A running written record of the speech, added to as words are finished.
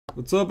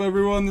What's up,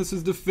 everyone? This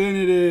is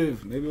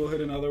Definitive. Maybe we'll hit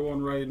another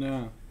one right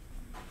now.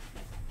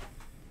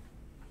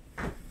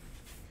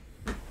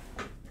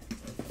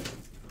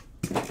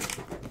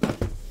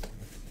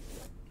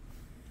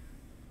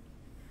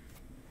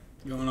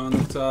 Going on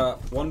the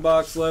top. One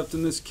box left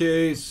in this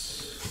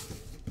case.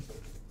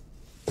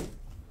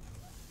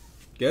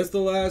 Guess the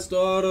last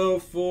auto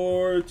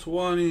for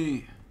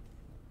 20.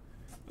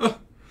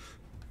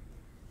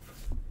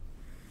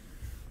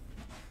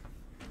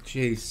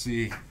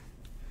 JC.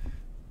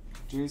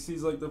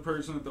 JC's like the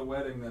person at the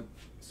wedding that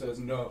says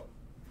no.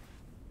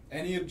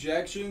 Any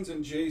objections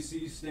and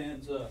JC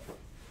stands up.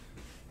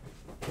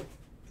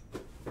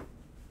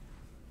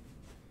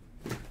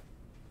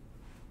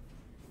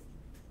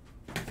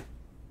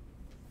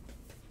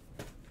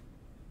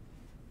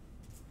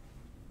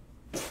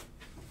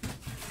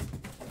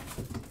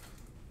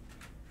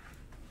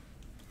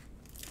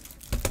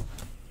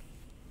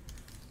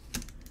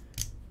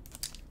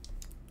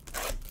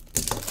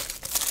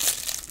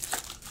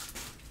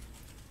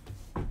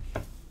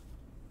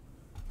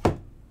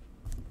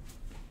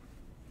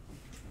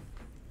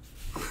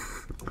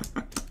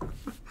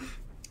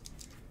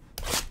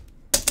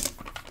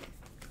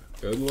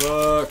 Good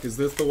luck. Is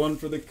this the one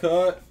for the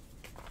cut?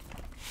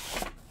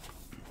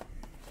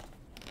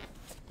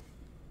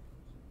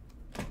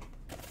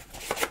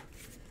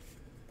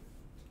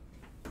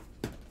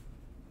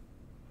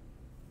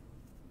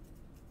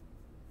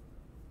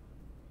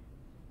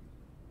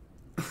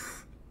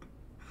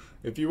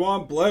 If you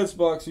want Bless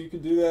Box, you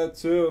can do that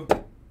too.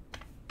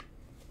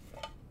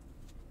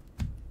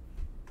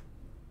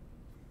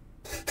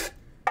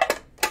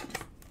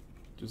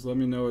 Just let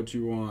me know what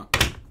you want.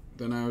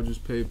 Then I would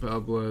just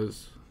PayPal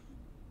Bless.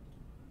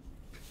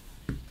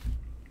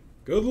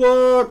 Good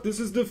luck. This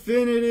is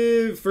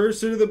Definitive.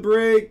 First hit of the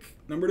break.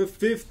 Number to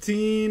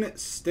 15,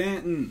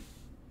 Stanton.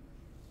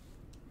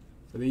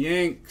 For the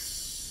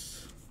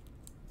Yanks.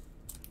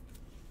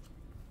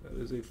 That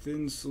is a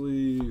thin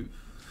sleeve.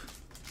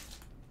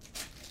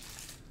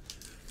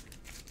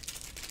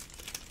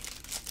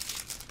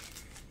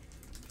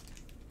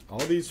 All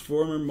these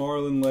former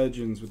Marlin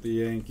legends with the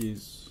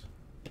Yankees.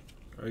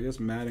 I guess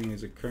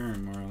Mattingly's a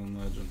current Marlin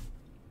legend.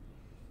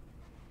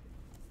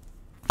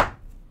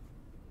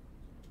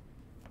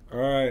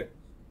 Alright.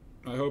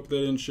 I hope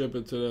they didn't ship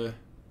it today.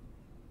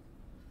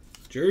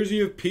 Jersey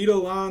of Pete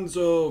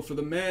Alonso for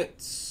the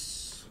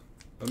Mets.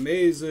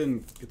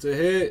 Amazing. It's a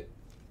hit.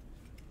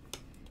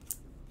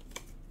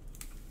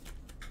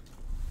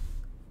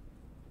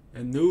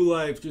 And New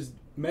Life. Just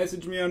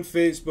message me on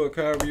Facebook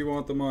however you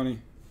want the money.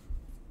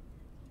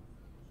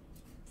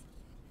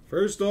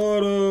 First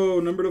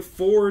auto, number to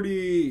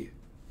 40,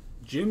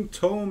 Jim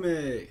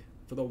Thome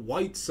for the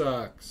White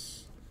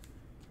Sox.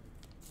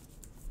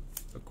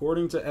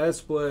 According to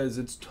Esplez,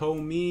 it's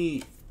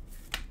Thome.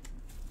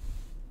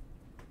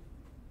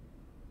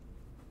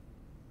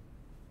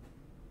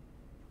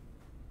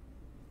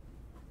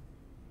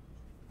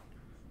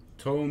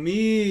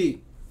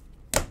 Thome.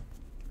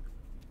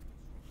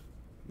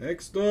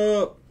 Next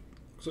up,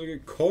 looks like a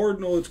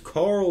Cardinal, it's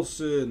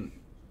Carlson.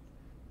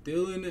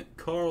 Dylan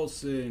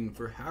Carlson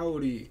for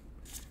Howdy.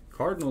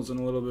 Cardinals in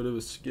a little bit of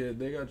a skid.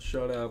 They got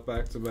shut out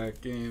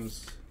back-to-back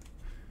games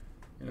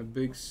in a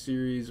big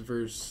series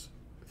versus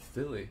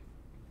Philly.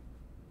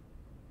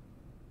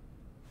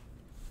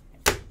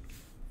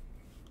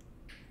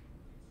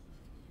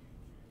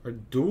 Our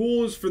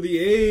duel is for the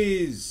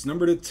A's.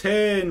 Number to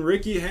 10,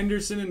 Ricky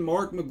Henderson and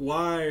Mark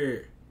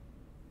McGwire.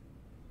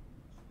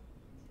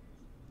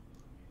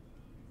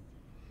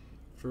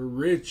 For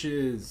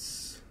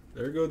Riches.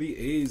 There go the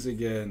A's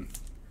again.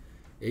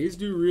 A's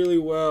do really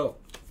well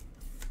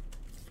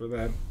for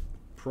that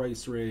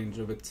price range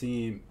of a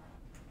team.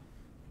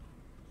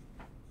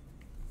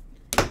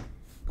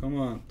 Come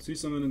on, see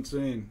something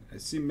insane. I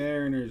see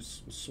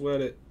Mariners. We'll sweat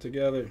it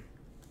together.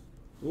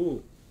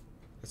 Ooh,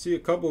 I see a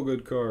couple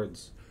good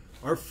cards.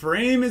 Our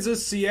frame is a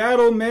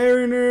Seattle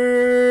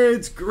Mariner.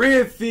 It's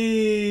Griffey.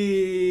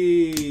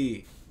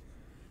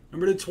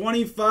 Number to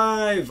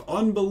 25,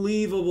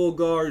 Unbelievable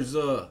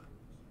Garza.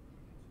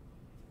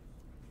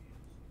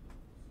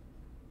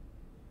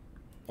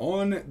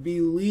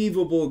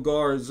 Unbelievable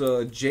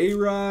Garza.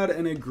 J-Rod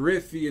and a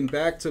Griffey in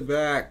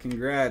back-to-back.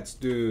 Congrats,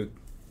 dude.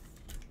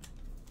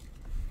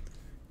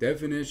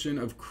 Definition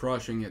of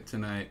crushing it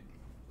tonight.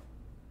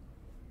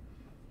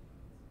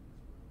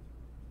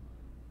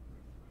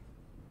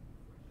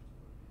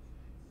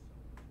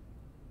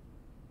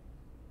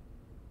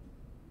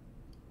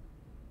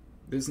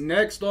 This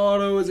next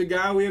auto is a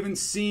guy we haven't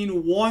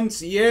seen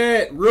once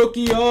yet.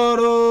 Rookie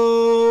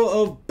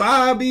auto of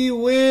Bobby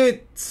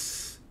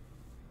Witt.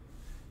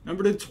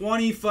 Number to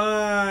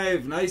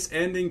 25. Nice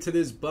ending to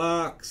this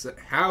box.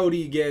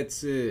 Howdy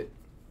gets it.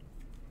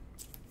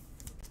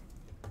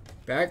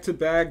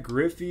 Back-to-back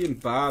Griffey and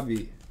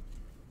Bobby.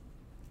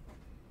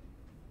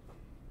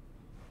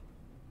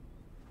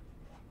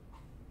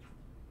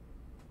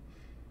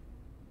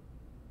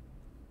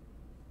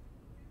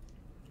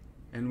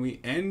 And we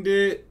end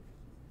it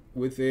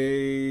with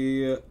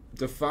a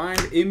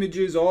Defined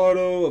Images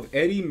auto of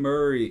Eddie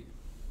Murray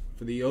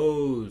for the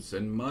O's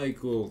and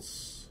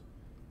Michaels.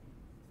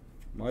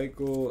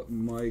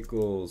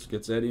 Michaels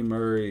gets Eddie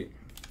Murray.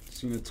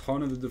 Seen a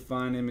ton of the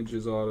Defined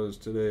Images autos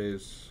today.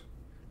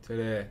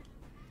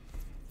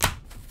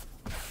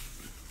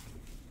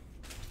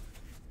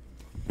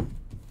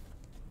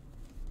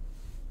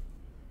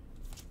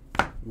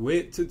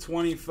 Witt to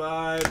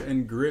 25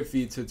 and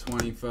Griffey to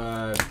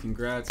 25.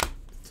 Congrats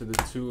to the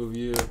two of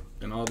you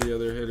and all the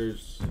other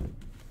hitters.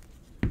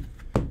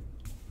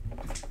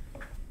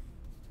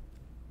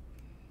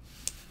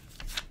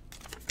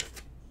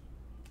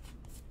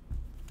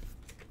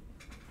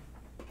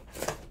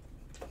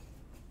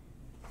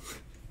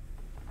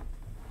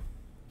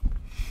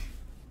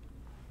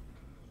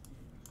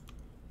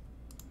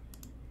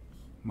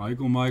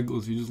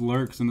 Michaels, he just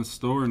lurks in the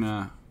store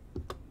now.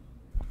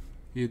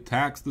 He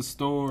attacks the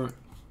store.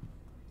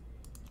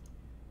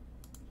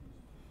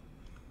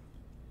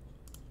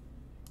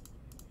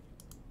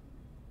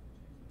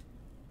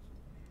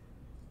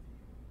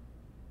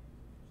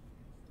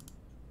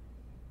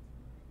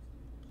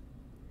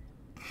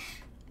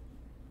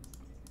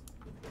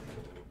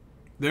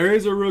 There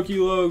is a rookie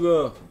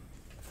logo.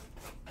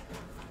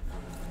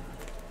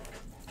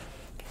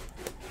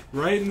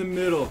 Right in the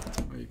middle.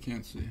 Oh, you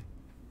can't see.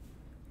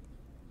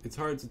 It's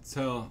hard to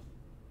tell.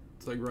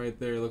 It's like right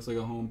there. It looks like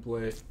a home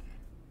plate.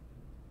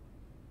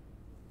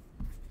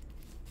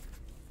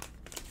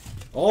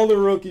 All the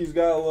rookies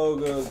got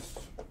logos.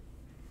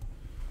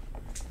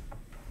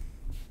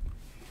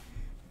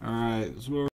 All right.